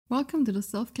Welcome to the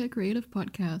Self-Care Creative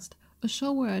Podcast, a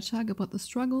show where I talk about the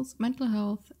struggles, mental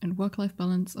health, and work-life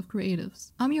balance of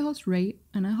creatives. I'm your host, Ray,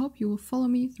 and I hope you will follow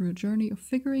me through a journey of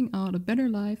figuring out a better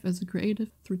life as a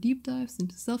creative through deep dives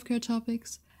into self-care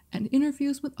topics and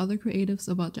interviews with other creatives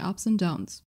about their ups and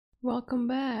downs. Welcome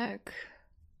back.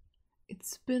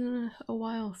 It's been a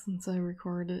while since I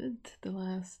recorded. The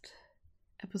last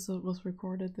episode was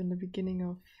recorded in the beginning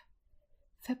of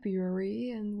February,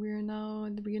 and we're now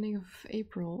at the beginning of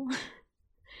April.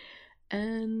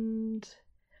 And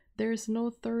there's no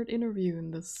third interview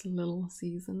in this little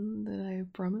season that I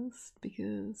promised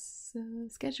because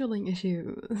scheduling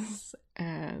issues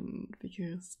and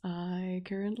because I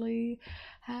currently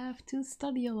have to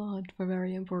study a lot for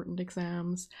very important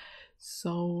exams.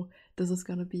 So this is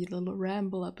gonna be a little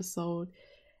ramble episode,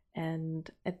 and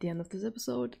at the end of this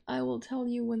episode I will tell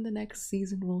you when the next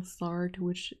season will start,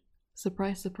 which,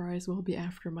 surprise, surprise, will be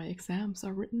after my exams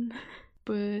are written.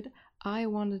 But I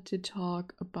wanted to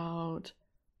talk about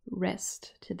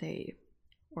rest today,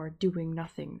 or doing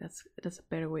nothing. That's a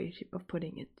better way of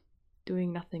putting it.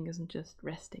 Doing nothing isn't just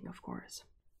resting, of course.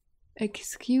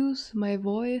 Excuse my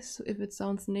voice if it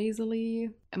sounds nasally.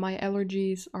 My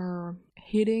allergies are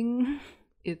hitting.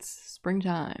 It's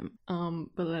springtime.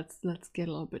 But let's get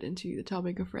a little bit into the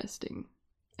topic of resting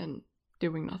and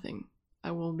doing nothing.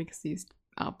 I will mix these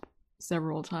up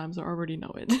several times. I already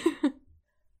know it.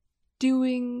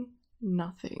 Doing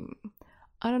nothing.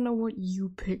 I don't know what you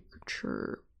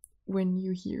picture when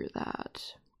you hear that.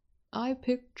 I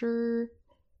picture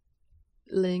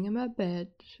laying in my bed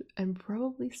and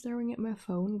probably staring at my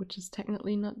phone, which is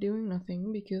technically not doing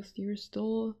nothing because you're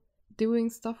still doing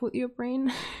stuff with your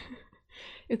brain.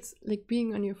 It's like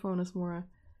being on your phone is more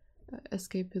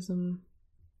escapism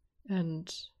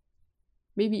and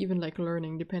maybe even like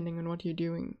learning, depending on what you're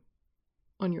doing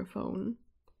on your phone.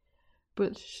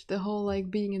 But the whole like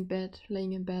being in bed,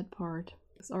 laying in bed part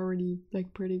is already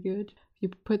like pretty good. If you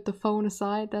put the phone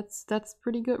aside, that's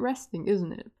pretty good resting,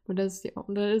 isn't it? But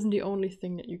that isn't the only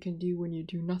thing that you can do when you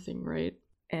do nothing, right?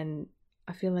 And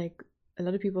I feel like a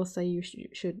lot of people say you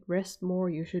should rest more,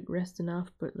 you should rest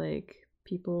enough, but like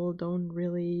people don't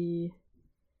really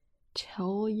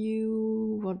tell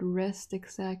you what rest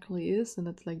exactly is, and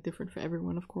it's like different for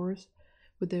everyone, of course.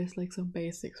 But there's like some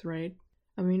basics, right?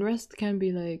 I mean, rest can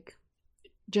be like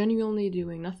genuinely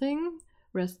doing nothing.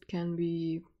 Rest can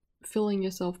be filling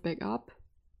yourself back up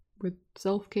with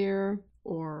self-care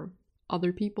or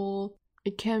other people.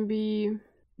 It can be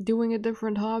doing a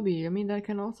different hobby. I mean, that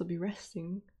can also be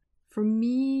resting. For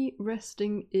me,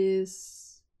 resting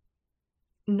is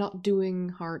not doing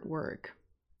hard work.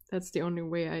 That's the only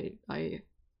way I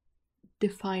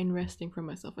define resting for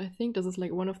myself. I think this is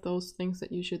like one of those things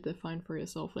that you should define for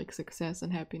yourself, like success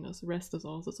and happiness. Rest is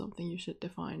also something you should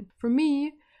define. For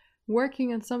me,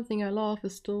 working on something I love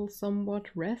is still somewhat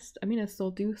rest. I mean, I still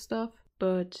do stuff,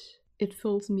 but it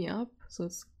fills me up. So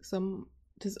it's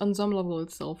on some level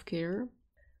it's self-care.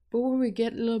 But when we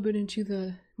get a little bit into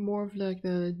the more of like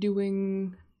the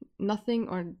doing nothing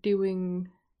or doing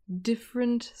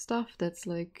different stuff that's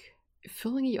like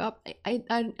filling you up,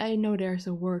 I know there's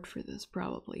a word for this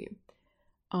probably.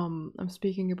 I'm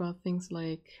speaking about things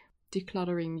like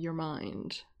decluttering your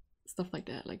mind, stuff like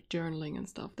that, like journaling and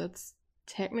stuff. That's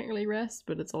technically rest,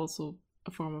 but it's also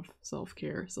a form of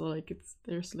self-care. So like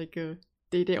there's like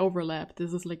they overlap.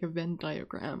 This is like a Venn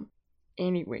diagram.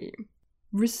 Anyway,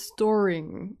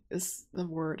 restoring is the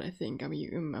word I think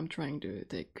I'm trying to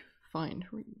find.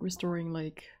 Restoring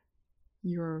like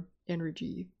your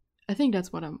energy. I think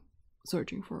that's what I'm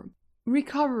searching for.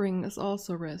 Recovering is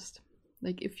also rest.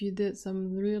 Like if you did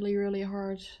some really, really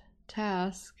hard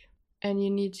task and you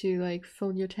need to like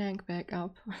fill your tank back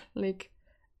up, like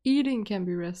eating can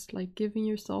be rest, like giving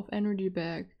yourself energy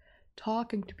back.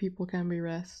 Talking to people can be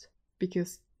rest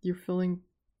because you're filling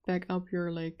back up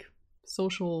your like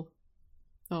social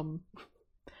I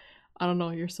don't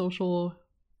know, your social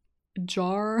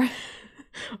jar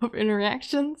of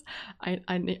interactions. I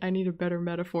need a better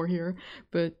metaphor here,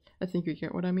 but I think you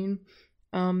get what I mean.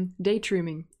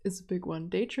 Daydreaming is a big one.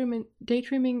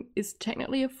 Daydreaming is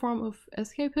technically a form of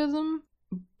escapism,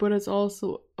 but it's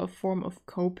also a form of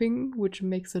coping, which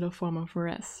makes it a form of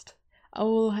rest. I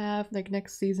will have, like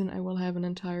next season, I will have an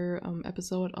entire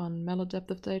episode on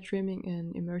maladaptive daydreaming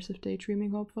and immersive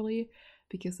daydreaming, hopefully,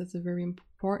 because that's a very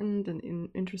important and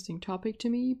interesting topic to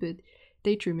me. But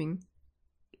daydreaming,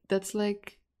 that's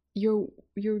like your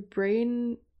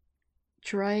brain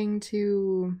trying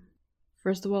to,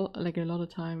 first of all, like a lot of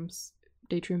times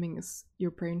daydreaming is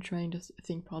your brain trying to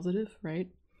think positive, right?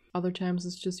 Other times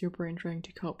it's just your brain trying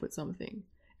to cope with something.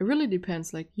 It really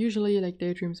depends. Like usually like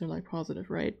daydreams are like positive,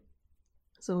 right?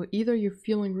 So either you're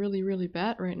feeling really, really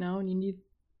bad right now and you need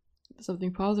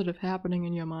something positive happening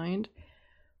in your mind,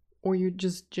 or you're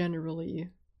just generally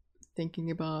thinking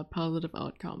about positive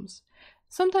outcomes.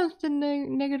 Sometimes the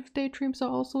negative daydreams are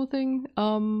also a thing,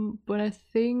 but I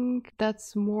think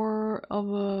that's more of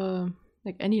a,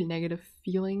 like any negative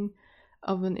feeling,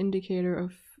 of an indicator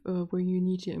of where you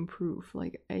need to improve.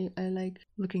 Like I like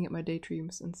looking at my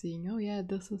daydreams and seeing, oh yeah,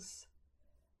 this is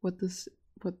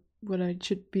what I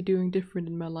should be doing different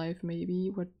in my life, maybe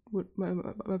what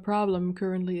my problem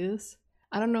currently is.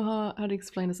 I don't know how to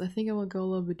explain this. I think I will go a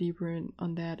little bit deeper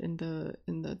on that in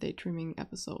the daydreaming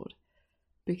episode,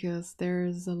 because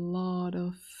there's a lot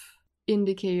of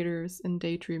indicators in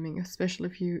daydreaming, especially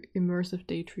if you immersive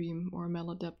daydream or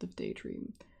maladaptive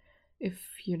daydream. If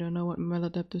you don't know what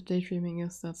maladaptive daydreaming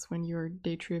is, that's when your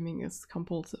daydreaming is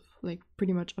compulsive, like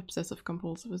pretty much obsessive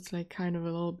compulsive. It's like kind of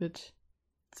a little bit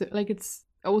like it's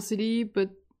OCD but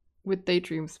with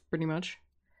daydreams, pretty much.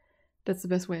 That's the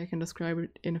best way I can describe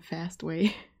it in a fast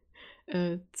way.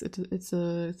 It's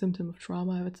a symptom of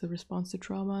trauma. It's a response to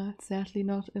trauma. Sadly,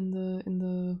 not in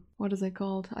the what is it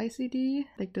called, ICD,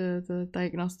 like the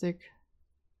diagnostic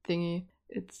thingy.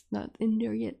 It's not in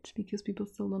there yet because people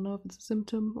still don't know if it's a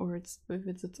symptom or if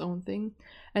it's its own thing.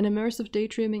 And immersive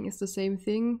daydreaming is the same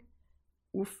thing,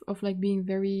 of like being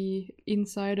very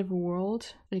inside of a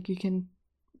world. Like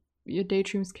your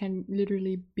daydreams can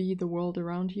literally be the world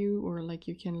around you, or like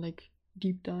you can like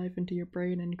deep dive into your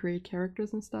brain and create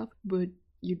characters and stuff, but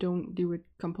you don't do it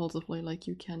compulsively. Like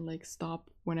you can like stop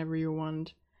whenever you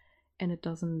want and it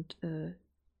doesn't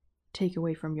take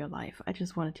away from your life. I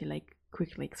just wanted to like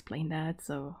quickly explain that,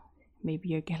 so maybe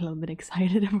you get a little bit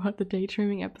excited about the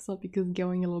daydreaming episode, because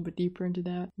going a little bit deeper into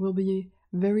that will be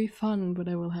very fun, but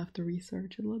I will have to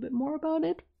research a little bit more about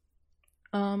it.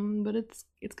 But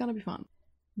it's gonna be fun.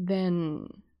 Then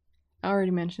I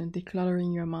already mentioned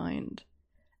decluttering your mind.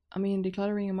 I mean,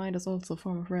 decluttering your mind is also a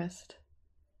form of rest.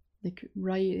 Like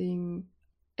writing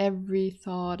every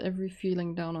thought, every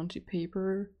feeling down onto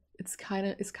paper. It's kind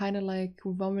of like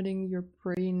vomiting your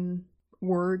brain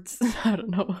words. I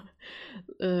don't know,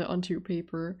 onto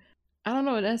paper. I don't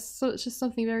know. It's just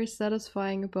something very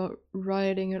satisfying about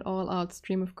writing it all out.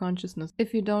 Stream of consciousness.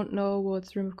 If you don't know what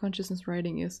stream of consciousness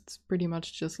writing is, it's pretty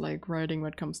much just like writing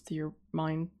what comes to your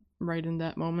mind right in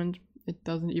that moment. It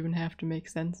doesn't even have to make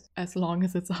sense as long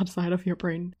as it's outside of your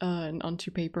brain and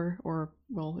onto paper, or,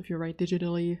 well, if you write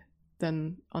digitally,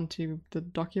 then onto the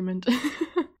document.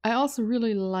 I also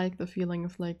really like the feeling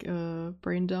of like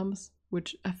brain dumps,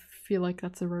 which I feel like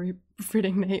that's a very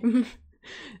fitting name.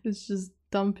 It's just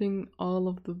dumping all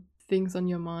of the things on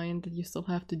your mind that you still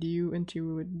have to do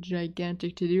into a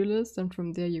gigantic to-do list, and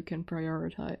from there you can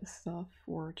prioritize stuff,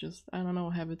 or just, I don't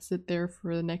know, have it sit there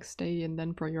for the next day and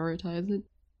then prioritize it.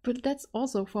 But that's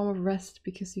also a form of rest,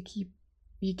 because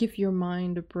you give your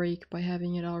mind a break by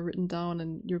having it all written down,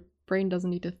 and your brain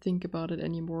doesn't need to think about it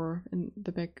anymore in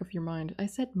the back of your mind. I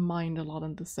said mind a lot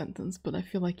in this sentence, but I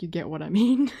feel like you get what I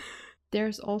mean.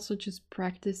 There's also just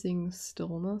practicing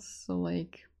stillness. So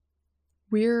like,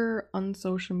 we're on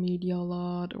social media a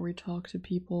lot, or we talk to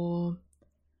people,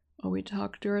 or we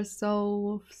talk to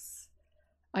ourselves.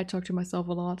 I talk to myself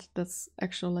a lot. That's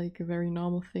actually like a very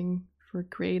normal thing for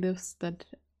creatives that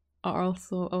are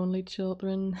also only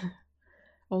children.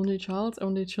 Only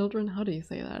children, how do you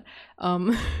say that?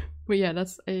 But yeah,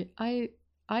 that's I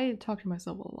talk to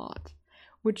myself a lot,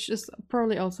 which is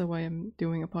probably also why I'm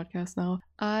doing a podcast now.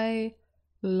 I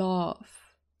love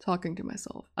talking to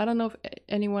myself. I don't know if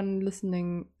anyone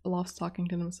listening loves talking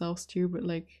to themselves too, but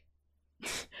like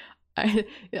I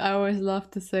always love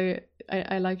to say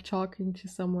I like talking to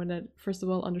someone that, first of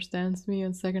all, understands me,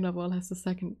 and second of all has the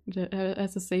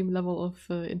same level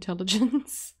of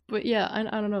intelligence. But yeah, I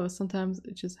don't know, sometimes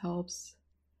it just helps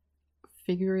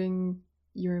figuring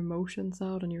your emotions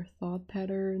out and your thought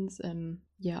patterns, and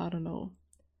yeah, I don't know.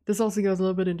 This also goes a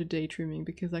little bit into daydreaming,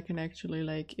 because I can actually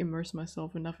like immerse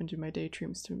myself enough into my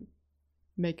daydreams to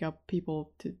make up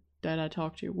people that I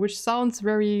talk to, which sounds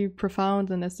very profound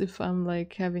and as if I'm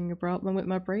like having a problem with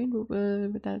my brain,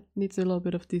 but that needs a little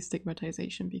bit of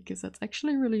destigmatization, because that's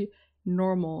actually really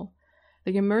normal.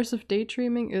 Like immersive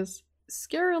daydreaming is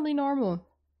scarily normal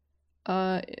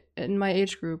in my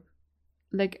age group.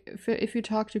 Like if you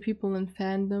talk to people in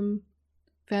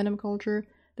fandom culture,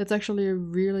 that's actually a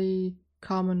really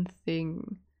common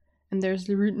thing, and there's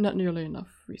not nearly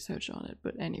enough research on it.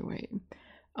 But anyway,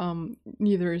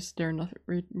 neither is there enough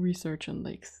research on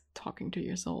like talking to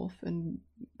yourself and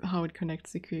how it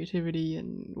connects to creativity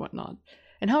and whatnot,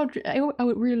 and how I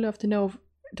would really love to know if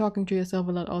talking to yourself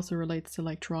a lot also relates to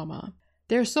like trauma.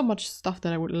 there's so much stuff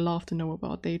that I would love to know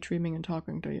about daydreaming and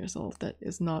talking to yourself that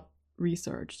is not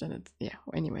researched, and it's, yeah,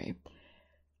 anyway.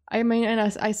 I mean, and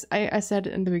I said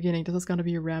in the beginning, this is going to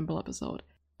be a ramble episode.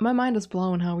 My mind is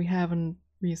blown how we haven't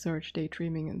researched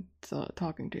daydreaming and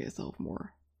talking to yourself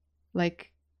more.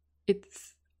 Like,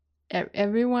 it's,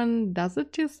 everyone does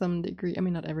it to some degree. I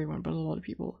mean, not everyone, but a lot of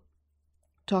people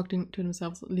talk to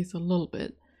themselves at least a little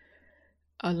bit.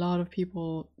 A lot of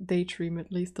people daydream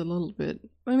at least a little bit.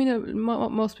 I mean,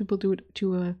 most people do it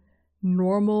to a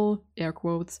normal, air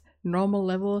quotes, normal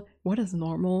level. What is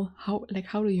normal? How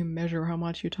do you measure how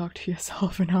much you talk to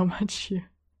yourself and how much you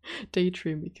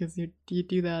daydream? Because you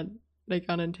do that like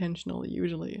unintentionally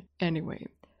usually. Anyway,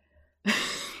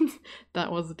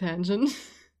 that was a tangent.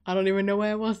 I don't even know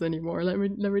where I was anymore. Let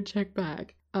me check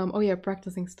back. Oh yeah,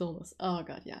 practicing stillness. Oh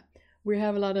god, yeah. We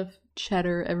have a lot of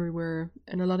chatter everywhere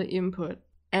and a lot of input.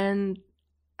 And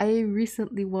I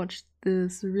recently watched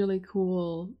this really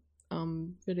cool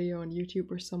video on YouTube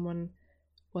where someone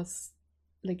was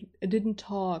like, didn't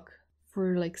talk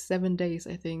for like 7 days,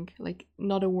 I think, like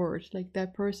not a word. Like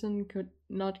that person could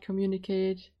not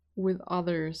communicate with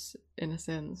others in a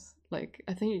sense. Like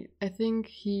I think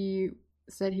he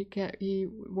said he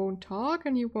won't talk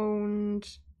and he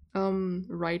won't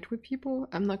write with people.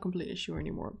 I'm not completely sure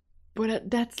anymore.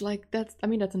 But that's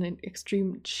an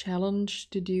extreme challenge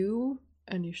to do,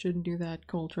 and you shouldn't do that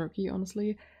cold turkey,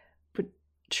 honestly. But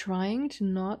trying to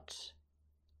not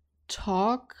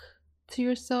talk to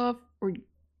yourself, or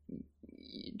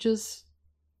just,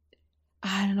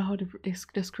 I don't know how to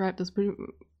describe this, but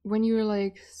when you're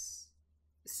like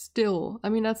still, I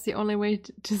mean, that's the only way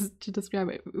to describe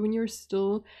it. When you're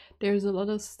still, there's a lot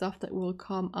of stuff that will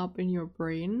come up in your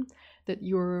brain that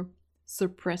you're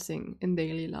suppressing in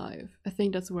daily life. I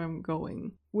think that's where I'm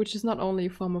going, which is not only a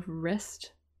form of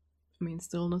rest. I mean,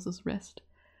 stillness is rest,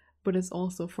 but it's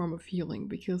also a form of healing,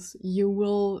 because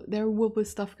there will be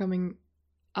stuff coming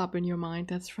up in your mind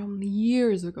that's from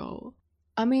years ago.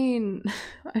 I mean,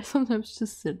 I sometimes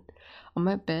just sit on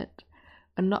my bed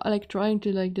and not like trying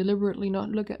to like deliberately not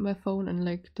look at my phone and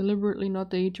like deliberately not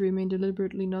daydreaming,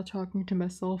 deliberately not talking to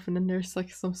myself, and then there's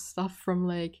like some stuff from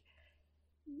like,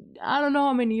 I don't know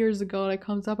how many years ago that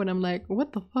comes up and I'm like,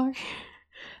 what the fuck?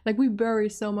 Like, we bury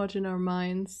so much in our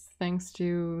minds thanks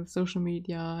to social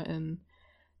media and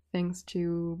thanks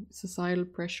to societal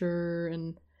pressure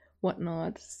and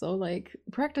whatnot. So like,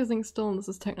 practicing stillness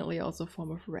is technically also a form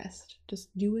of rest.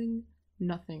 Just doing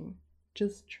nothing.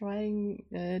 Just trying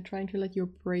to let your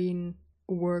brain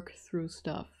work through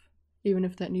stuff, even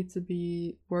if that needs to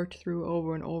be worked through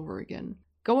over and over again.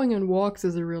 Going on walks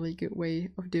is a really good way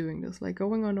of doing this. Like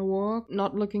going on a walk,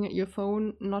 not looking at your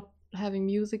phone, not having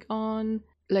music on,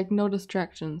 like no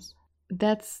distractions.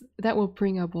 That will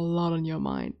bring up a lot on your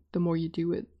mind the more you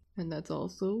do it. And that's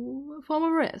also a form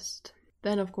of rest.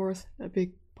 Then of course, a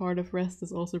big part of rest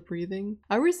is also breathing.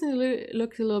 I recently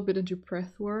looked a little bit into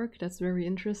breath work. That's very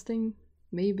interesting.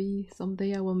 Maybe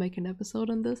someday I will make an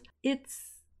episode on this. It's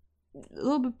a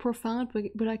little bit profound,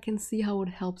 but I can see how it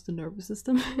helps the nervous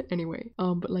system. Anyway,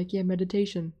 but like, yeah,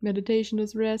 meditation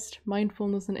is rest.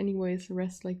 Mindfulness in any way is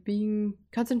rest. Like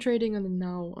concentrating on the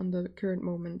now, on the current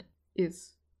moment,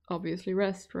 is obviously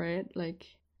rest, right? Like,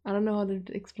 I don't know how to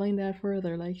explain that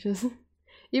further. Like, just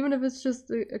even if it's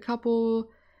just a couple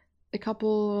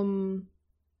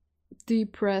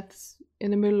deep breaths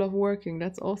in the middle of working,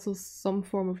 that's also some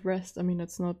form of rest. I mean,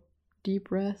 it's not deep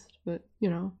rest, but you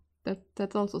know,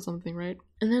 that's also something, right?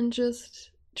 And then just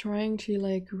trying to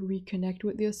like reconnect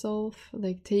with yourself,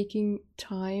 like taking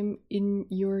time in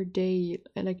your day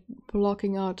and like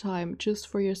blocking out time just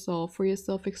for yourself, for your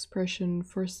self-expression,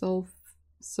 for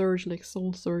self-search, like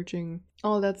soul searching,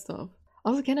 all that stuff.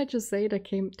 Also, can I just say, that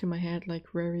came to my head like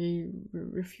a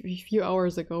few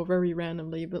hours ago, very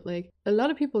randomly, but like a lot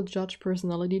of people judge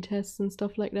personality tests and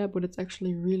stuff like that, but it's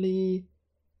actually really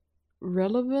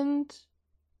relevant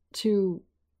to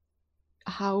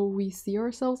how we see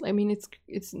ourselves. I mean, it's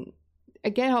I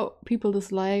get how people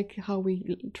dislike how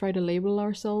we try to label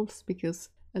ourselves, because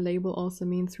a label also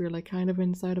means we're like kind of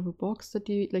inside of a box, that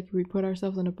we put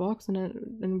ourselves in a box, and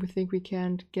then we think we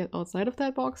can't get outside of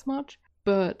that box much.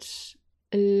 But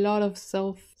a lot of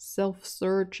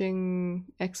self-searching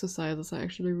exercises are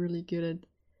actually really good at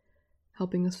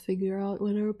helping us figure out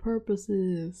what our purpose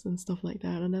is and stuff like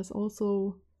that, and that's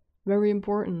also very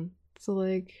important. So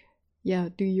like, yeah,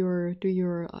 do your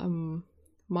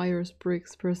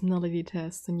Myers-Briggs personality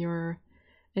test and your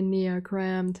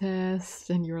Enneagram test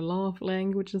and your love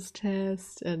languages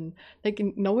test, and like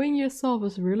knowing yourself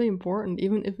is really important,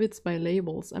 even if it's by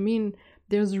labels. I mean,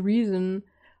 there's a reason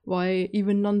why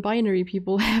even non-binary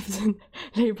people have to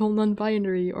label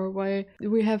non-binary, or why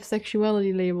we have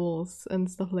sexuality labels and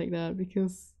stuff like that,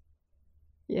 because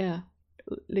yeah,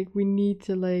 like we need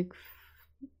to like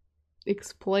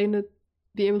explain it,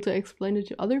 be able to explain it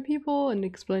to other people and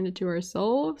explain it to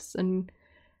ourselves, and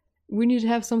we need to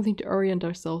have something to orient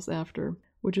ourselves after,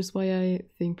 which is why I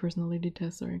think personality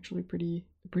tests are actually pretty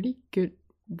good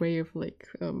way of like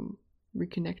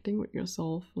reconnecting with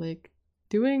yourself, like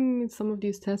doing some of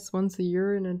these tests once a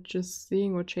year and then just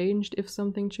seeing what changed, if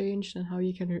something changed, and how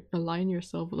you can align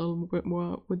yourself a little bit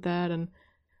more with that, and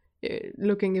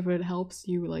looking if it helps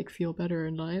you like feel better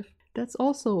in life. That's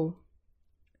also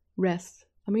rest.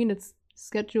 I mean, it's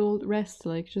scheduled rest,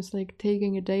 like just like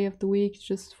taking a day of the week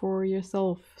just for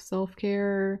yourself,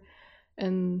 self-care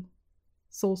and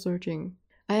soul searching.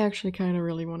 I actually kind of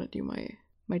really want to do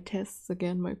my tests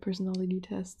again, my personality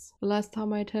tests. The last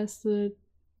time I tested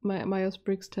my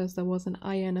Myers-Briggs test, I was an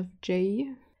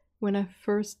INFJ. When I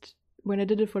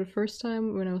did it for the first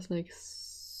time, when I was like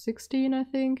 16, I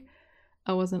think,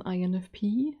 I was an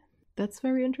INFP. That's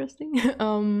very interesting.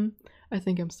 I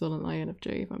think I'm still an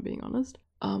INFJ, if I'm being honest.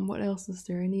 What else is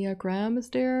there? Enneagram is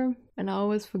there, and I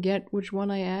always forget which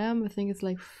one I am. I think it's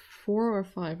like 4 or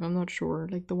 5, I'm not sure.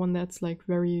 Like the one that's like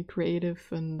very creative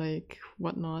and like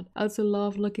whatnot. I also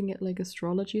love looking at like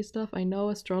astrology stuff. I know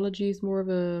astrology is more of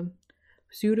a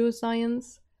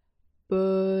pseudoscience,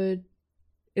 but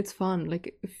it's fun.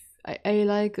 Like if I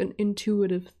like an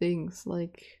intuitive things.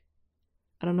 Like,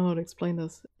 I don't know how to explain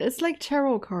this. It's like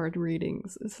tarot card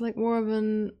readings. It's like more of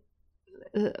an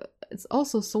it's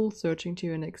also soul searching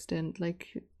to an extent. Like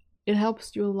it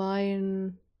helps you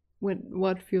align with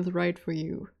what feels right for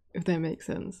you, if that makes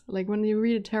sense. Like when you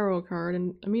read a tarot card,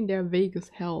 and I mean they're vague as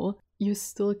hell, you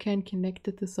still can connect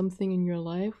it to something in your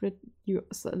life that you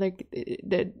like,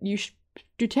 that you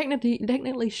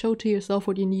technically show to yourself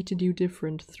what you need to do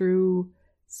different through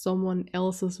someone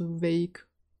else's vague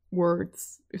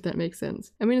words, if that makes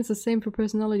sense. I mean, it's the same for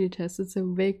personality tests. It's a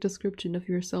vague description of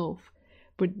yourself,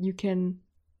 but you can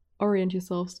orient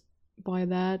yourself by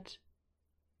that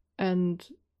and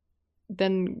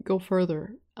then go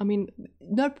further. I mean,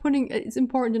 it's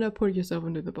important to not put yourself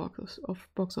into the box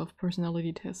of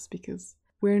personality tests, because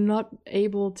we're not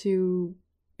able to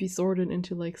be sorted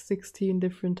into like 16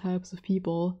 different types of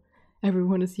people.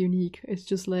 Everyone is unique. It's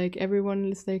just like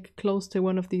everyone is like close to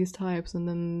one of these types, and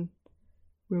then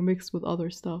we're mixed with other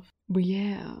stuff. But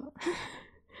yeah,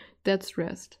 that's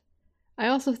rest. I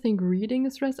also think reading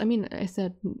is rest. I mean, I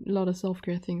said a lot of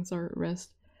self-care things are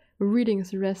rest, but reading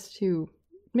is rest too.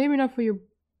 Maybe not for your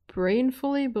brain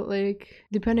fully, but like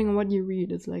depending on what you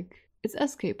read, it's like it's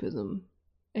escapism.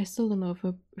 I still don't know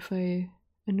if I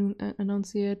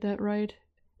enunciate that right.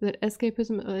 Is that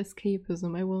escapism or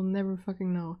escapism? I will never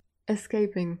fucking know.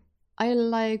 Escaping.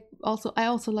 I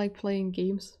also like playing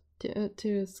games to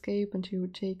escape and to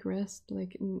take rest.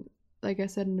 Like I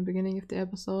said in the beginning of the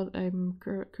episode, I'm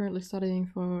currently studying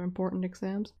for important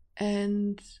exams,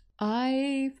 and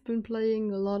I've been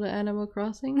playing a lot of Animal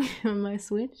Crossing on my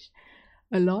Switch.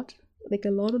 A lot.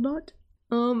 Because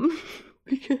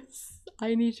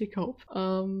I need to cope.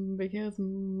 Because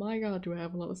my god, do I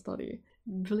have a lot of study.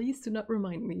 Please do not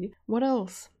remind me. What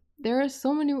else? There are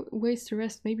so many ways to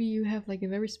rest. Maybe you have like a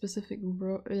very specific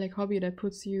like hobby that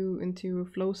puts you into a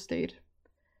flow state.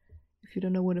 If you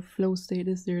don't know what a flow state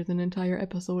is, there's an entire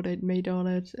episode I made on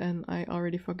it, and I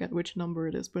already forgot which number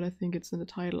it is, but I think it's in the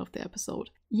title of the episode.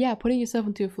 Yeah, putting yourself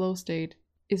into a flow state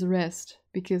is rest,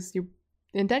 because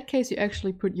in that case you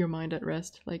actually put your mind at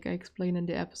rest. Like I explained in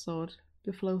the episode,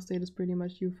 the flow state is pretty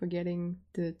much you forgetting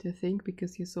to think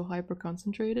because you're so hyper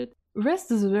concentrated.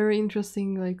 Rest is a very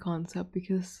interesting like concept,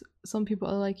 because some people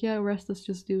are like, yeah, rest is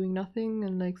just doing nothing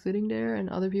and like sitting there, and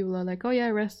other people are like, oh yeah,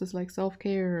 rest is like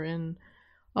self-care and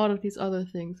all of these other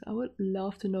things. I would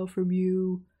love to know from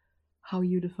you how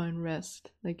you define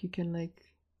rest. Like you can like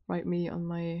write me on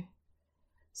my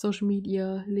social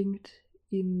media linked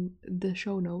in the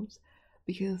show notes,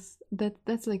 because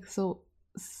that's like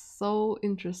so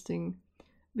interesting,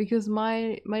 because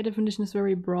my definition is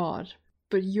very broad,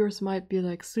 but yours might be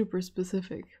like super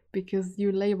specific, because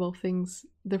you label things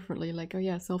differently. Like, oh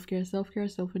yeah, self-care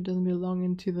doesn't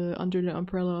belong under the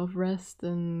umbrella of rest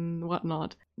and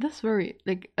whatnot. That's very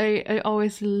like I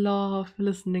always love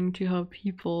listening to how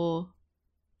people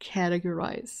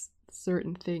categorize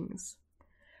certain things.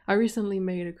 I recently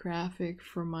made a graphic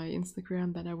for my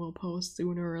Instagram that I will post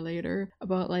sooner or later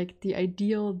about like the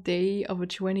ideal day of a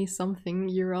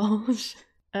 20-something-year-old.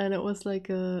 And it was like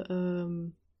a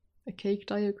cake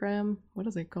diagram. What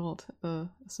is it called? A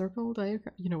circle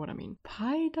diagram? You know what I mean.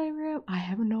 Pie diagram? I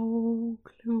have no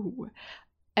clue.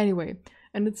 Anyway,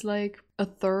 And it's like a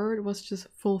third was just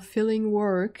fulfilling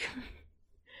work.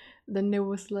 Then there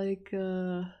was like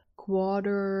a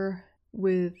quarter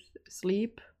with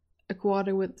sleep, a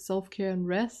quarter with self-care and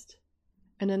rest,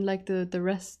 and then like the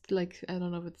rest, like I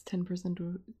don't know if it's 10%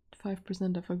 or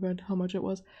 5%, I forgot how much it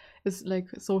was, is like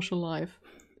social life.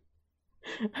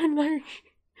 And like,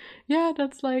 yeah,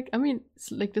 that's like, I mean,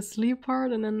 it's like the sleep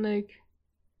part, and then like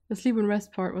the sleep and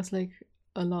rest part was like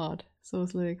a lot. So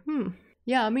it's like,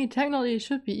 yeah, I mean, technically it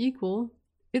should be equal.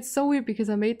 It's so weird because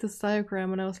I made this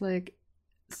diagram and I was like,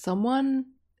 someone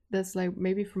that's like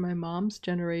maybe from my mom's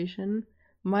generation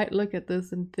might look at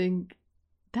this and think,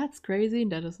 that's crazy,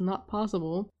 that is not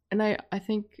possible. And I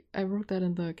think I wrote that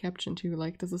in the caption too,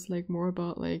 like this is like more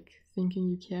about like thinking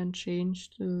you can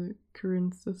change the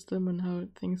current system and how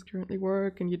things currently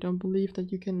work, and you don't believe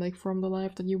that you can like form the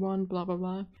life that you want, blah blah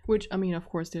blah. Which, I mean, of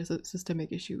course there's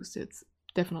systemic issues. It's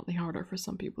definitely harder for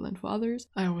some people than for others.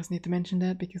 I always need to mention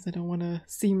that because I don't want to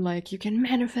seem like you can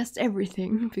manifest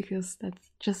everything, because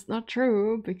that's just not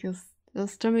true, because the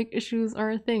systemic issues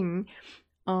are a thing.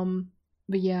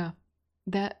 But yeah,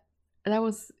 that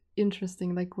was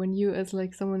interesting. Like when you, as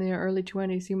like someone in your early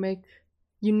 20s,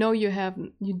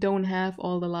 you don't have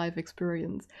all the life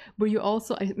experience, but you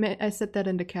also, I said that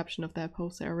in the caption of that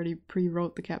post. I already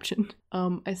pre-wrote the caption.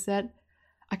 I said,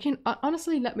 I can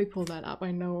honestly, let me pull that up.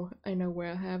 I know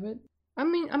where I have it. I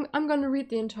mean, I'm gonna read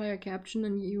the entire caption,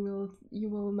 and you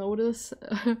will notice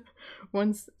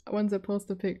once I post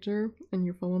a picture and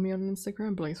you follow me on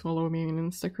Instagram. Please follow me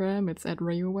on Instagram. It's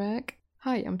 @RayoWag.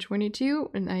 Hi, I'm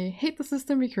 22 and I hate the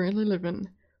system we currently live in.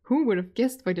 Who would have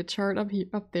guessed by the chart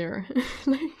up there?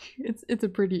 Like it's a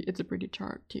pretty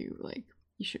chart too. Like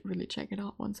you should really check it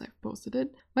out once I've posted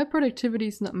it. My productivity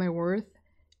is not my worth.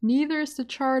 Neither is the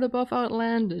chart above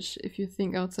outlandish if you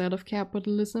think outside of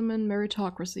capitalism and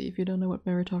meritocracy. If you don't know what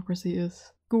meritocracy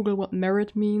is, Google what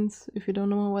merit means if you don't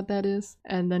know what that is,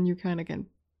 and then you kind of can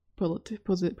put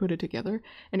it together.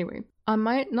 Anyway, I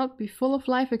might not be full of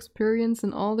life experience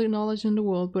and all the knowledge in the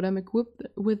world, but I'm equipped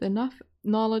with enough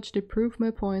knowledge to prove my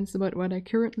points about what I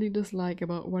currently dislike,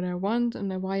 about what I want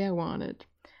and why I want it.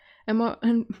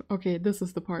 And okay, this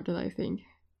is the part that I think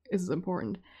is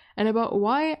important. And about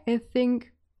why I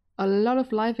think a lot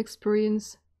of life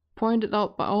experience pointed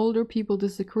out by older people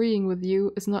disagreeing with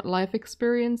you is not life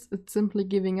experience. It's simply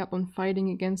giving up on fighting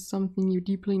against something you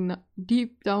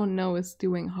deep down know is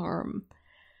doing harm.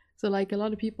 So like a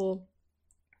lot of people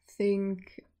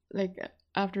think like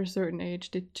after a certain age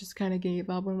they just kind of gave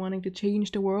up on wanting to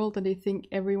change the world, and they think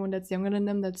everyone that's younger than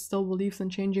them that still believes in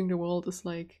changing the world is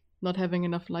like not having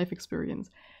enough life experience.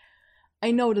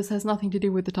 I know this has nothing to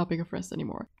do with the topic of rest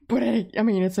anymore, but I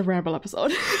mean, it's a ramble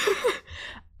episode.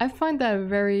 I find that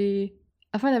very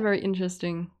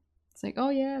interesting. It's like,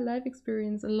 oh yeah, life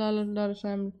experience. A lot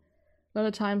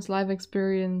of times, life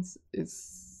experience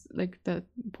is like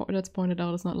that's pointed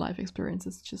out as not life experience.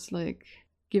 It's just like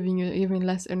giving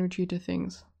less energy to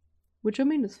things, which I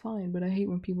mean is fine. But I hate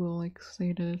when people like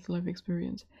say that it's life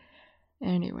experience.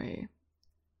 Anyway.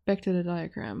 Back to the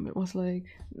diagram. It was like,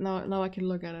 now I can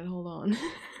look at it, hold on.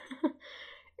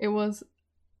 It was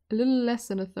a little less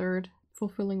than a third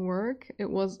fulfilling work. It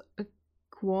was a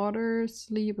quarter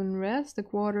sleep and rest, a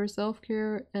quarter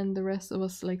self-care, and the rest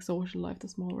was like social life, the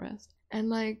small rest. And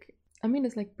like, I mean,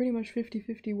 it's like pretty much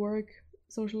 50-50 work,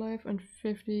 social life, and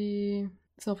 50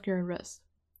 self-care and rest.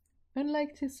 And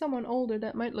like to someone older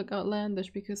that might look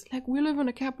outlandish because like we live in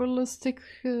a capitalistic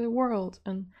world,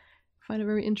 and I find it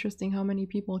very interesting how many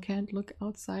people can't look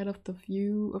outside of the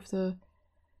view of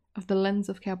the lens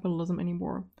of capitalism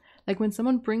anymore. Like when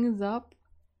someone brings up,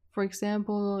 for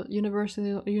example,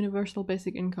 universal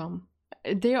basic income,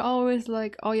 they're always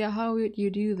like, oh yeah, how would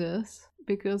you do this?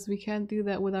 Because we can't do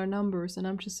that with our numbers. And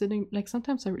I'm just sitting, like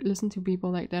sometimes I listen to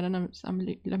people like that, and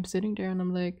I'm sitting there and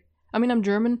I'm like, I mean, I'm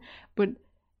German, but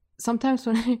sometimes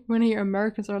when I hear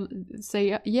Americans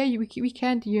say, yeah, we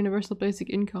can't do universal basic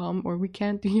income, or we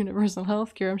can't do universal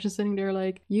healthcare, I'm just sitting there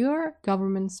like, your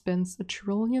government spends $1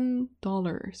 trillion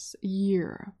a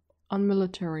year on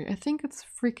military. I think it's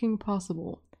freaking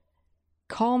possible.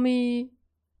 Call me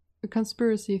a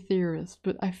conspiracy theorist,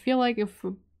 but I feel like if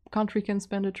a country can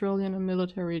spend $1 trillion on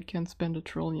military, it can spend $1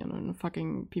 trillion on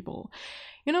fucking people.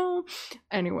 You know?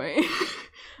 Anyway.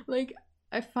 Like,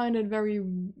 I find it very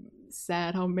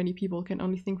sad how many people can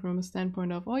only think from a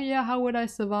standpoint of, oh yeah, how would I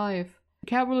survive?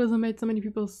 Capitalism made so many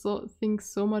people think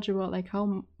so much about like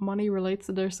how money relates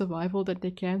to their survival that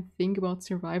they can't think about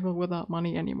survival without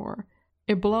money anymore.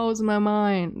 It blows my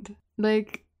mind.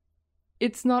 Like,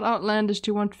 it's not outlandish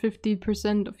to want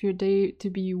 50% of your day to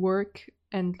be work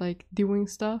and like doing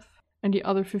stuff, and the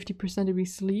other 50% to be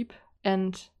sleep.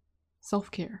 And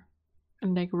self-care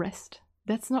and like rest.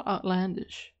 That's not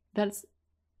outlandish. That's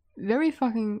very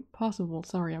fucking possible.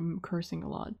 Sorry, I'm cursing a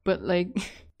lot, but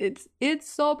like it's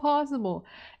so possible.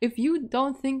 If you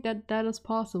don't think that that is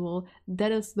possible,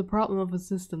 that is the problem of a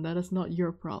system. That is not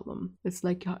your problem. It's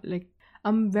like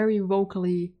I'm very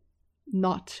vocally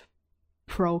not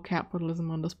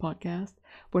pro-capitalism on this podcast,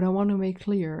 but I want to make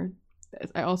clear,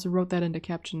 I also wrote that in the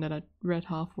caption that I read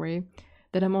halfway,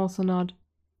 that I'm also not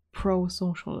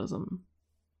pro-socialism.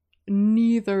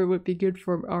 Neither would be good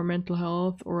for our mental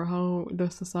health or how the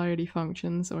society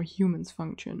functions or humans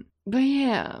function. But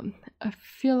yeah, I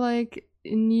feel like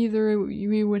neither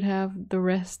we would have the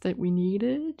rest that we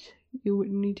needed. You would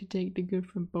need to take the good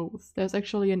from both. There's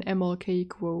actually an MLK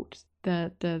quote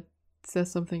that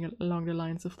says something along the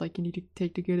lines of like, you need to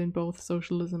take the good in both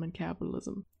socialism and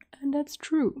capitalism. And that's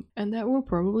true. And that will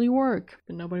probably work.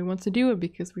 But nobody wants to do it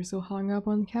because we're so hung up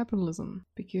on capitalism.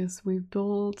 Because we've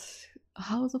built a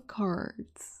house of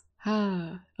cards.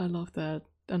 I love that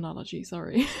analogy,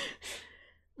 sorry.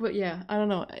 But yeah, I don't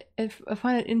know. I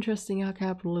find it interesting how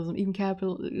even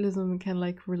capitalism can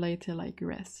like relate to like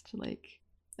rest. Like,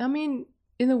 I mean,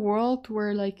 in a world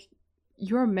where like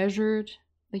you're measured,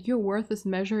 like your worth is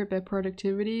measured by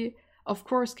productivity, of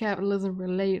course capitalism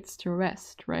relates to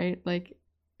rest, right? Like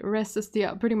rest is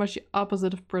pretty much the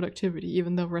opposite of productivity,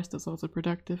 even though rest is also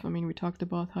productive. I mean, we talked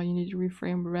about how you need to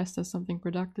reframe rest as something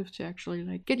productive to actually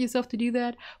like get yourself to do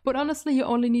that. But honestly, you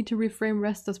only need to reframe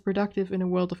rest as productive in a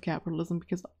world of capitalism,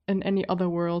 because in any other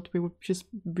world we would just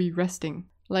be resting.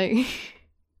 Like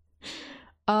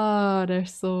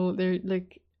they're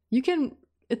like, you can,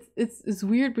 it's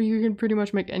weird, but you can pretty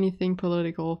much make anything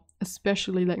political,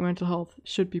 especially like mental health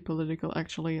should be political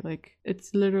actually. Like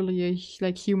it's literally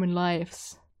like human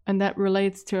lives. And that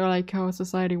relates to like how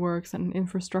society works and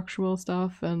infrastructural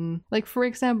stuff. And like, for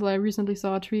example, I recently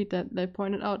saw a tweet that they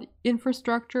pointed out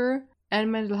infrastructure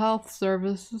and mental health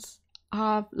services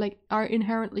are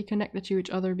inherently connected to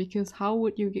each other, because how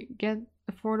would you get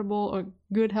affordable or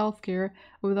good healthcare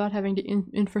without having the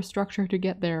infrastructure to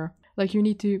get there? Like you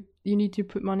need to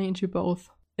put money into both.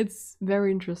 It's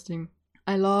very interesting.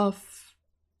 I love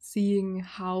seeing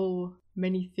how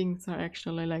many things are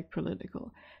actually like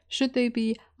political. Should they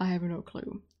be? I have no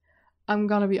clue. I'm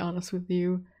gonna be honest with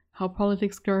you. How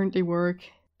politics currently work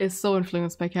is so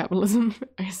influenced by capitalism.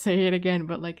 I say it again,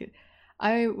 but like,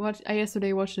 I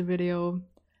yesterday watched a video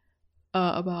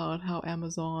about how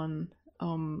Amazon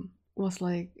was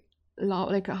like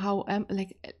how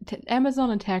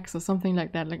Amazon and taxes, something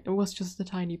like that. Like it was just a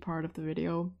tiny part of the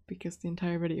video, because the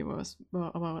entire video was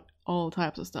about all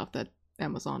types of stuff that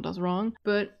Amazon does wrong.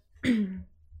 But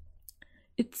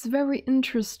it's very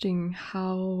interesting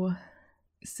how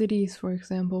cities, for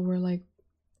example, were like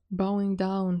bowing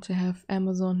down to have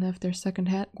Amazon have their second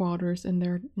headquarters in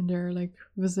their like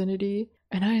vicinity.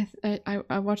 And I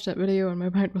watched that video and my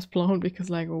mind was blown,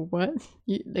 because like, what?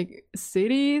 Like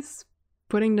cities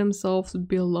putting themselves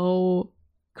below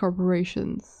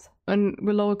corporations, and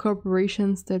below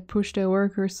corporations that push their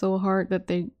workers so hard that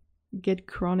they get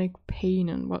chronic pain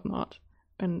and whatnot,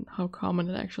 and how common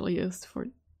it actually is for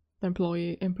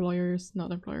employees, at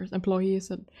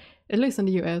least in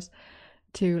the US,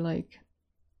 to like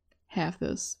have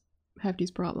these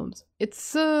problems.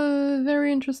 It's a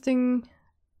very interesting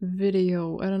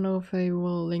video. I don't know if I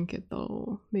will link it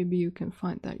though. Maybe you can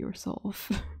find that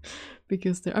yourself.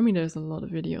 Because there's a lot of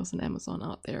videos on Amazon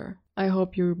out there. I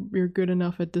hope you're good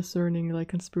enough at discerning like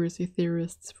conspiracy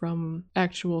theorists from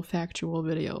actual factual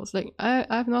videos. Like I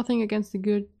have nothing against a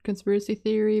good conspiracy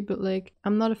theory, but like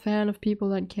I'm not a fan of people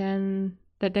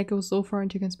that go so far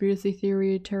into conspiracy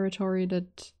theory territory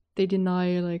that they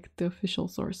deny like the official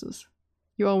sources.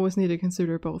 You always need to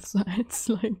consider both sides.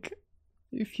 Like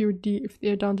if you're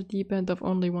down the deep end of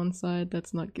only one side,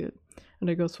 that's not good. And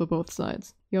that goes for both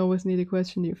sides. You always need to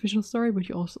question the official story, but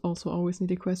you also always need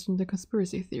to question the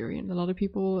conspiracy theory. And a lot of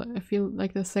people, I feel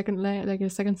like the second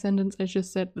sentence I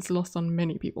just said is lost on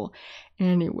many people.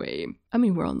 Anyway, I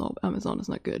mean, we all know Amazon is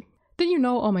not good. Did you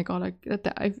know? Oh my god,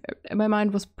 my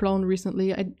mind was blown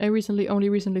recently. I only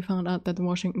recently found out that the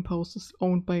Washington Post is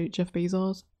owned by Jeff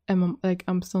Bezos. And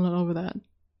I'm still not over that.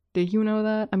 Did you know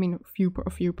that? I mean, a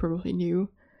few probably knew.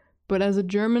 But as a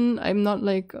German, I'm not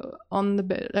like on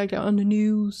the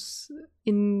news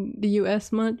in the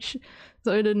US much,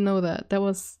 so I didn't know that.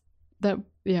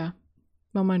 Yeah.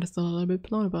 My mind is still a little bit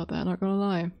blown about that, not gonna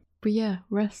lie. But yeah,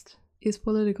 rest is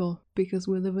political, because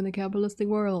we live in a capitalistic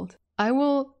world. I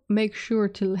will make sure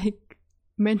to like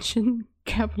mention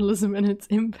capitalism and its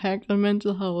impact on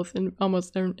mental health in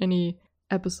almost any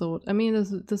episode. I mean,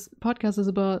 this podcast is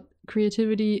about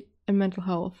creativity and mental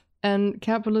health. And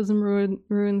capitalism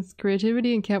ruins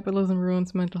creativity, and capitalism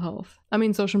ruins mental health. I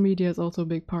mean, social media is also a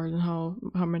big part in how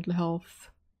mental health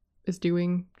is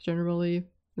doing generally,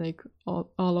 like all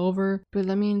over. But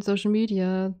I mean, social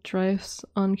media thrives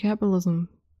on capitalism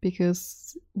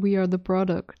because we are the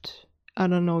product. I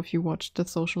don't know if you watched The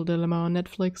Social Dilemma on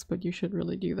Netflix, but you should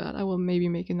really do that. I will maybe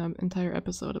make an entire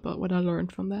episode about what I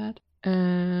learned from that.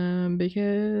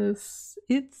 Because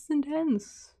it's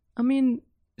intense. I mean,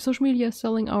 social media is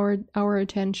selling our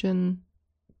attention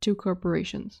to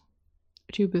corporations,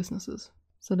 to businesses.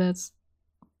 So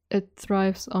it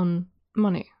thrives on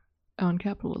money, on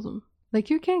capitalism. Like,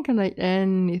 you can't connect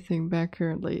anything back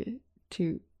currently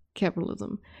to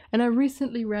capitalism. And I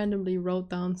recently randomly wrote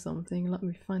down something. Let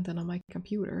me find that on my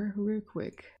computer real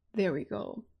quick. There we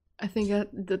go. I think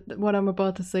that what I'm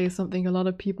about to say is something a lot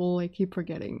of people like keep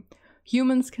forgetting.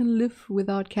 Humans can live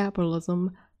without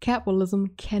capitalism.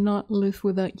 Capitalism cannot live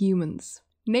without humans.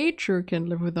 Nature can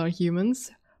live without humans,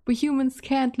 but humans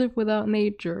can't live without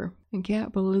nature. And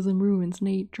capitalism ruins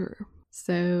nature.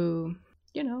 So,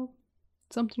 you know,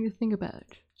 something to think about.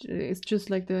 It's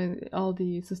just like all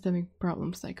the systemic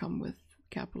problems that come with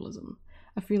capitalism.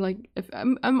 I feel like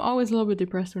I'm always a little bit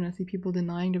depressed when I see people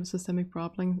denying the systemic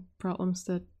problems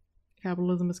that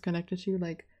capitalism is connected to.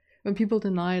 Like when people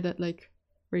deny that like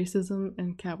racism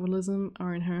and capitalism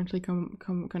are inherently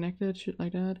connected, shit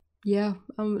like that. Yeah,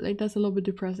 like that's a little bit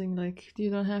depressing. Like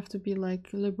you don't have to be like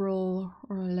liberal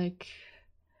or like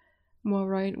more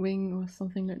right wing or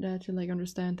something like that to like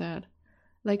understand that.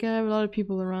 Like I have a lot of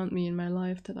people around me in my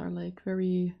life that are like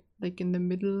very like in the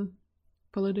middle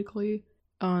politically,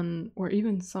 or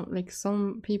even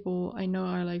some people I know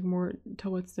are like more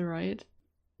towards the right,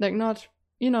 like not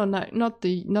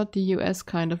the US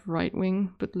kind of right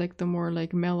wing, but like the more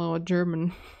like mellow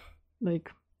German,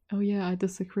 like oh yeah, I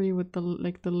disagree with the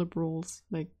liberals,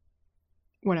 like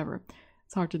whatever.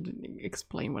 It's hard to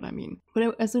explain what I mean,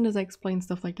 but as soon as I explain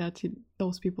stuff like that to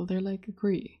those people, they're like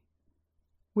agree.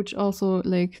 Which also,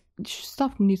 like,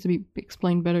 stuff needs to be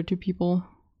explained better to people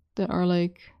that are,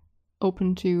 like,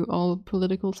 open to all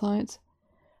political sides.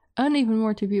 And even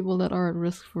more to people that are at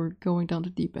risk for going down the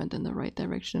deep end in the right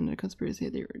direction, the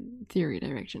conspiracy theory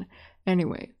direction.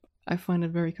 Anyway, I find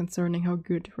it very concerning how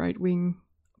good right-wing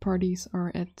parties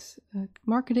are at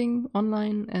marketing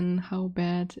online and how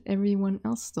bad everyone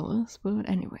else still is. But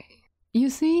anyway, you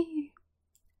see,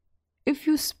 if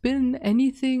you spin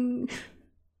anything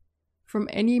from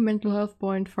any mental health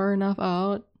point far enough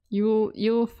out,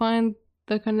 you'll find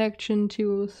the connection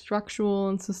to a structural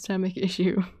and systemic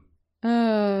issue.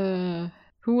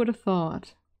 Who would have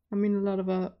thought? I mean, a lot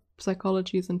of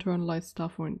psychology is internalized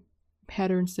stuff when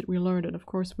patterns that we learned, and of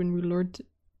course, when we learned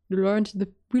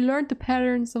the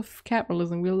patterns of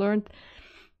capitalism, we learned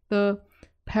the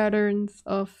patterns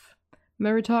of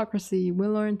meritocracy, we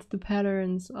learned the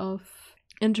patterns of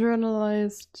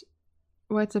internalized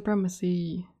white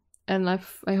supremacy. And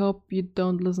I hope you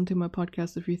don't listen to my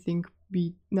podcast if you think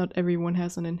not everyone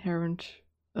has an inherent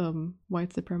white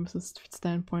supremacist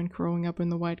standpoint growing up in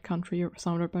the white country or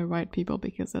surrounded by white people,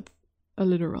 because that's a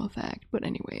literal fact. But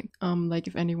anyway, like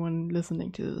if anyone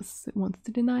listening to this wants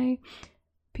to deny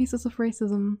pieces of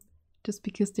racism just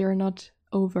because they are not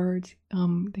overt,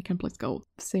 they can please go.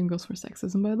 Same goes for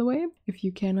sexism, by the way. If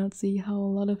you cannot see how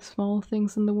a lot of small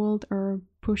things in the world are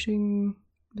pushing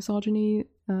misogyny,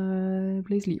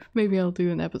 please leave. Maybe I'll do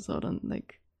an episode on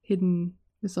like hidden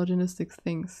misogynistic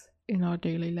things in our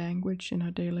daily language, in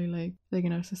our daily like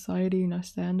in our society, in our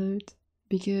standards,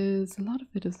 because a lot of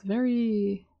it is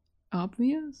very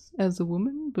obvious as a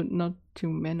woman, but not to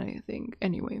men, I think.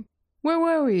 Anyway, where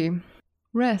were we?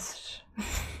 Rest.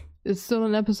 It's still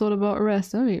an episode about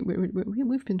rest. Oh,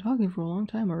 we've been talking for a long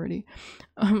time already.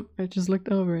 I just looked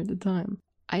over at the time.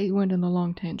 I went on a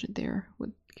long tangent there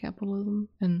with capitalism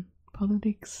and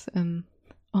politics and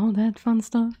all that fun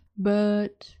stuff.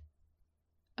 But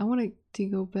I wanted to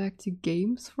go back to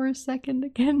games for a second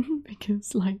again,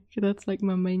 because like that's like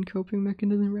my main coping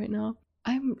mechanism right now.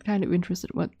 I'm kind of interested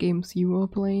what games you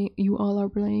all are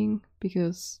playing,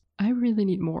 because I really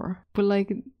need more. But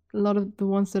like a lot of the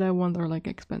ones that I want are like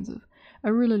expensive. I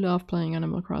really love playing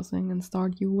Animal Crossing and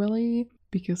Stardew Valley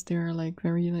because they're like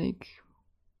very like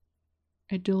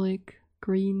idyllic,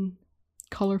 green,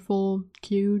 colorful,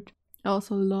 cute. I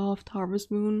also loved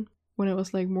Harvest Moon when it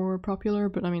was like more popular,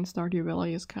 but I mean Stardew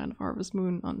Valley is kind of Harvest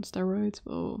Moon on steroids,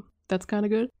 so that's kind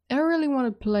of good. I really want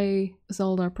to play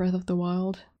Zelda Breath of the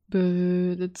Wild, but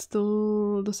it's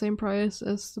still the same price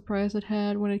as the price it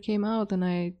had when it came out, and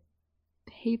I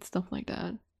hate stuff like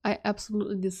that. I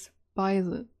absolutely despise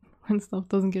it when stuff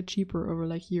doesn't get cheaper over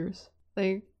like years.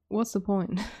 Like, what's the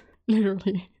point?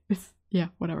 Literally, yeah,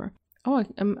 whatever. Oh, I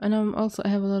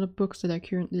have a lot of books that I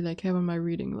currently like have on my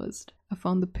reading list. I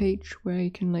found the page where I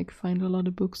can like find a lot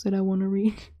of books that I want to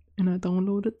read, and I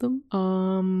downloaded them.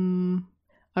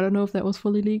 I don't know if that was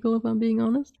fully legal, if I'm being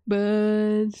honest,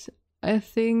 but I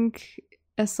think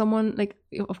as someone like,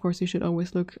 of course, you should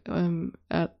always look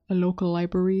at a local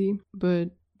library,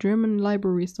 but German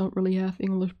libraries don't really have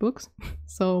English books,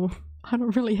 so I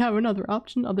don't really have another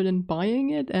option other than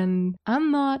buying it, and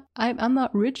I'm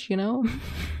not rich, you know.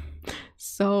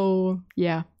 So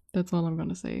yeah, that's all I'm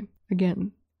gonna say.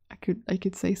 Again, I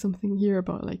could say something here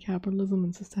about like capitalism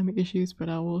and systemic issues, but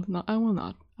I will not.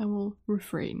 I will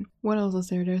refrain. What else is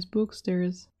there? There's books,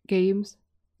 there's games,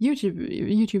 YouTube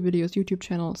videos, YouTube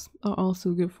channels are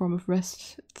also a good form of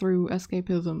rest through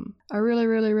escapism. I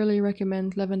really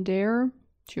recommend Lavender.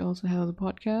 She also has a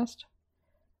podcast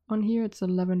on here. It's a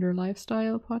Lavender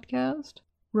Lifestyle podcast.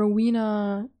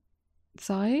 Rowena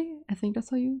Tsai, I think that's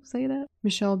how you say that.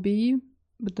 Michelle B,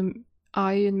 but the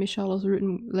I in Michelle is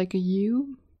written like a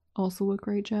U. Also a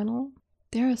great channel.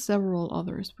 There are several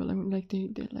others, but I'm like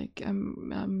they're like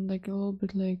I'm like a little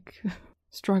bit like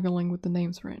struggling with the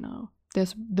names right now.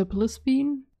 There's the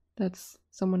Blissbean. That's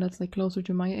someone that's like closer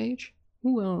to my age.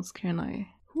 Who else can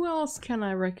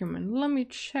I recommend? Let me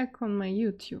check on my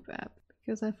YouTube app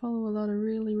because I follow a lot of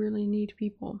really neat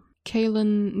people.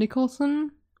 Kaylin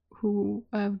Nicholson, who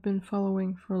I've been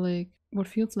following for like what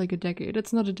feels like a decade.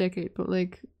 It's not a decade, but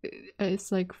like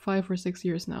it's like 5 or 6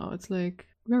 years now. It's like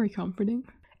very comforting.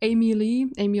 Amy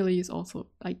Lee is also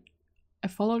like, I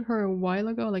followed her a while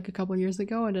ago, like a couple years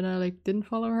ago, and then I like didn't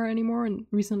follow her anymore, and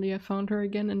recently I found her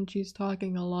again, and she's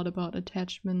talking a lot about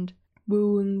attachment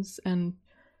wounds and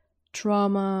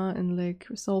trauma and like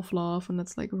self-love, and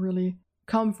that's like really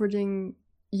comforting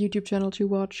YouTube channel to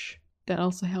watch. That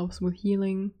also helps with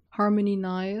healing. Harmony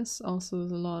Nice also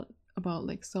is a lot about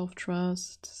like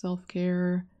self-trust,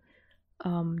 self-care,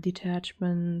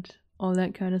 detachment, all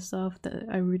that kind of stuff that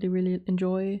I really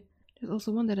enjoy. There's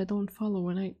also one that I don't follow,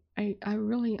 and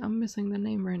I'm missing the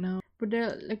name right now. But there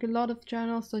are like a lot of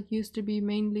channels that used to be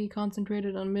mainly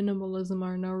concentrated on minimalism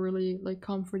are now really like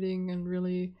comforting and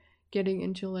really getting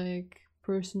into like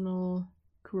personal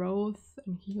growth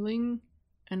and healing,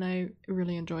 and I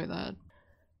really enjoy that.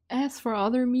 As for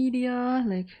other media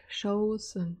like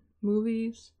shows and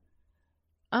movies,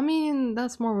 I mean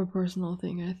that's more of a personal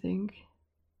thing, I think.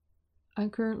 I'm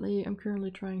currently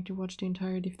trying to watch the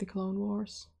entirety of the Clone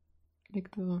Wars, like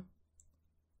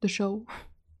the show.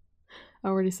 I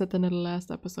already said that in the last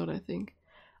episode, I think.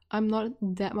 I'm not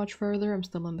that much further. I'm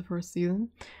still in the first season.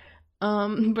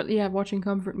 But yeah, watching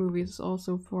comfort movies is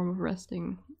also a form of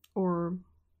resting. Or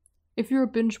if you're a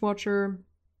binge watcher,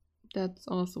 that's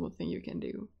also a thing you can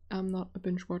do. I'm not a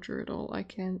binge watcher at all. I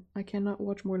cannot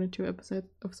watch more than 2 episodes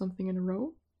of something in a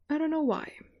row. I don't know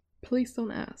why. Please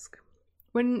don't ask.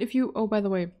 Oh, by the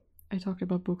way, I talked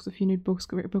about books. If you need book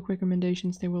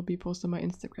recommendations, they will be posted on my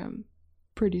Instagram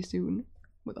pretty soon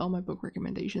with all my book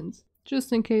recommendations.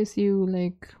 Just in case you,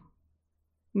 like,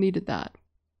 needed that.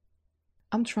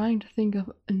 I'm trying to think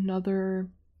of another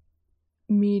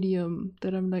medium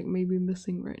that I'm, like, maybe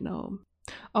missing right now.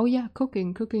 Oh yeah,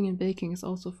 cooking. Cooking and baking is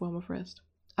also a form of rest.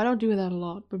 I don't do that a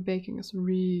lot, but baking is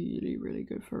really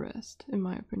good for rest, in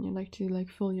my opinion. Like to like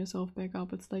fill yourself back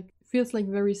up. It's like feels like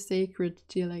very sacred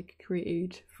to like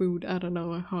create food. I don't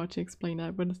know how to explain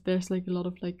that, but there's like a lot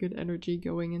of like good energy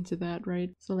going into that, right?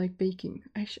 So like baking,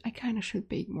 I kind of should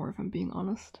bake more if I'm being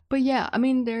honest. But yeah, I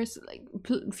mean, there's like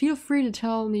feel free to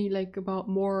tell me like about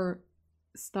more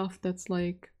stuff that's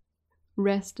like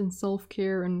rest and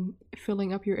self-care and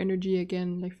filling up your energy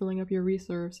again, like filling up your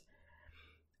reserves.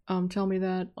 Tell me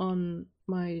that on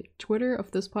my Twitter of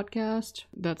this podcast,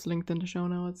 that's linked in the show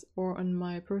notes, or on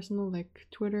my personal like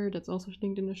Twitter, that's also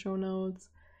linked in the show notes,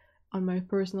 on my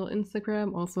personal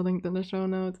Instagram, also linked in the show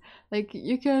notes. Like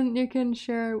you can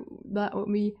share that with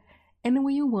me any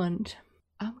way you want.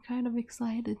 I'm kind of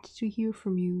excited to hear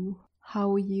from you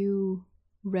how you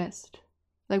rest.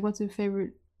 Like what's your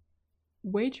favorite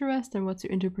way to rest, and what's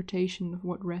your interpretation of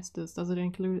what rest is? Does it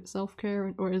include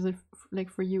self-care, or is it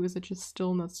like for you, is it just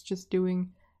stillness, just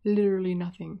doing literally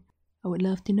nothing? I would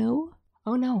love to know.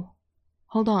 Oh no,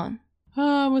 hold on,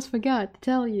 I almost forgot to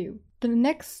tell you, the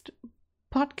next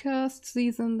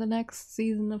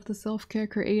season of the Self-Care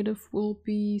Creative will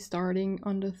be starting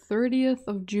on the 30th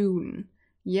of June.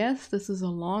 Yes, this is a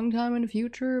long time in the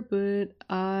future, but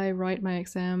I write my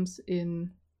exams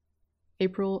in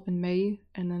April and May,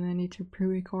 and then I need to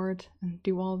pre-record and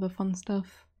do all the fun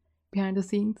stuff behind the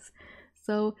scenes.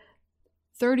 So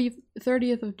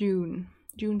 30th of June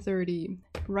 30.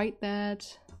 Write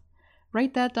that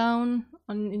down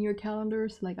in your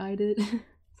calendars like I did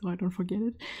so I don't forget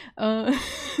it.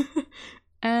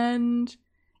 And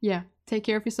yeah, take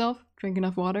care of yourself, drink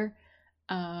enough water,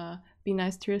 be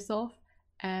nice to yourself,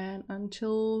 and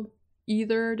until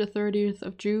either the 30th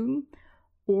of June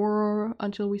or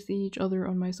until we see each other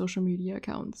on my social media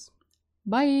accounts.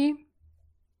 Bye!